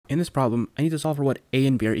In this problem, I need to solve for what a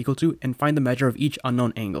and b are equal to and find the measure of each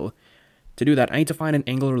unknown angle. To do that, I need to find an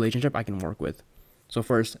angle relationship I can work with. So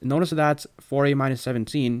first, notice that 4a minus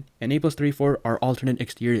 17 and a plus 34 are alternate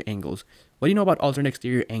exterior angles. What do you know about alternate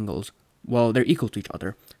exterior angles? Well, they're equal to each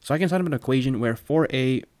other. So I can set up an equation where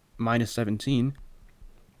 4a minus 17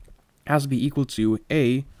 has to be equal to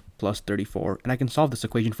a plus 34, and I can solve this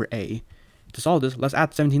equation for a. To solve this, let's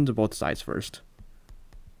add 17 to both sides first.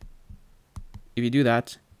 If you do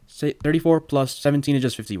that, say 34 plus 17 is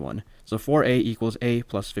just 51. So 4a equals a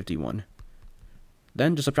plus 51.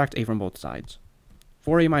 Then just subtract a from both sides.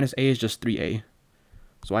 4a minus a is just 3a.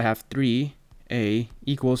 So I have 3a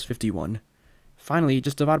equals 51. Finally,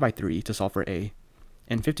 just divide by 3 to solve for a.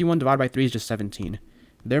 And 51 divided by 3 is just 17.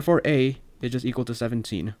 Therefore, a is just equal to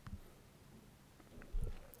 17.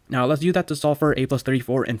 Now, let's use that to solve for a plus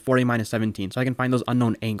 34 and 4a minus 17, so I can find those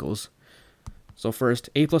unknown angles. So first,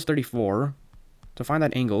 a plus 34, to find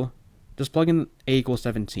that angle, just plug in a equals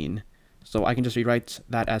 17. So I can just rewrite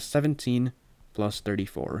that as 17 plus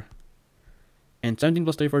 34. And 17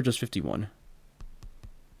 plus 34 is just 51.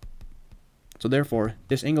 So therefore,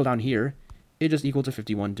 this angle down here is just equal to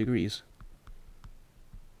 51 degrees.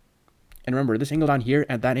 And remember, this angle down here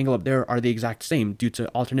and that angle up there are the exact same due to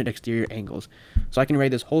alternate exterior angles. So I can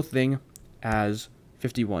write this whole thing as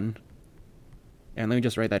 51. And let me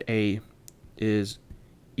just write that a is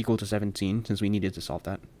equal to 17 since we needed to solve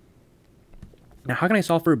that. Now, how can I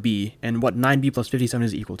solve for b and what 9b plus 57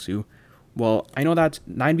 is equal to? Well, I know that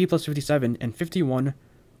 9b plus 57 and 51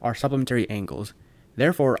 are supplementary angles.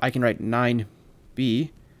 Therefore, I can write 9b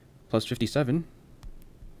plus 57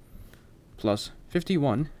 plus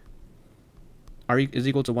 51 is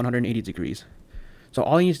equal to 180 degrees. So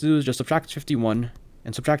all you need to do is just subtract 51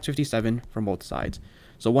 and subtract 57 from both sides.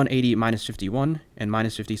 So 180 minus 51 and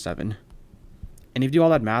minus 57. And if you do all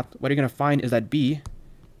that math, what you're going to find is that b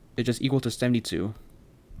is just equal to 72.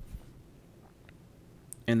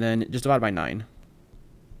 And then just divide by 9.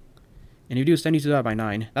 And if you do 72 divided by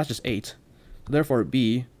 9, that's just 8. So therefore,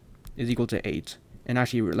 b is equal to 8. And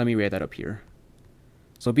actually, let me write that up here.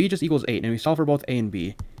 So b just equals 8, and we solve for both a and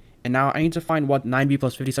b. And now I need to find what 9b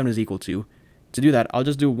plus 57 is equal to. To do that, I'll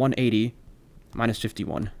just do 180 minus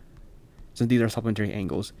 51, since these are supplementary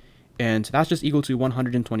angles. And that's just equal to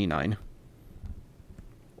 129.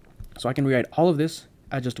 So I can rewrite all of this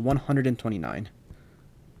as just 129.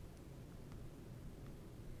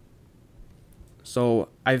 So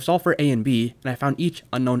I've solved for a and b, and I found each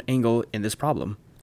unknown angle in this problem.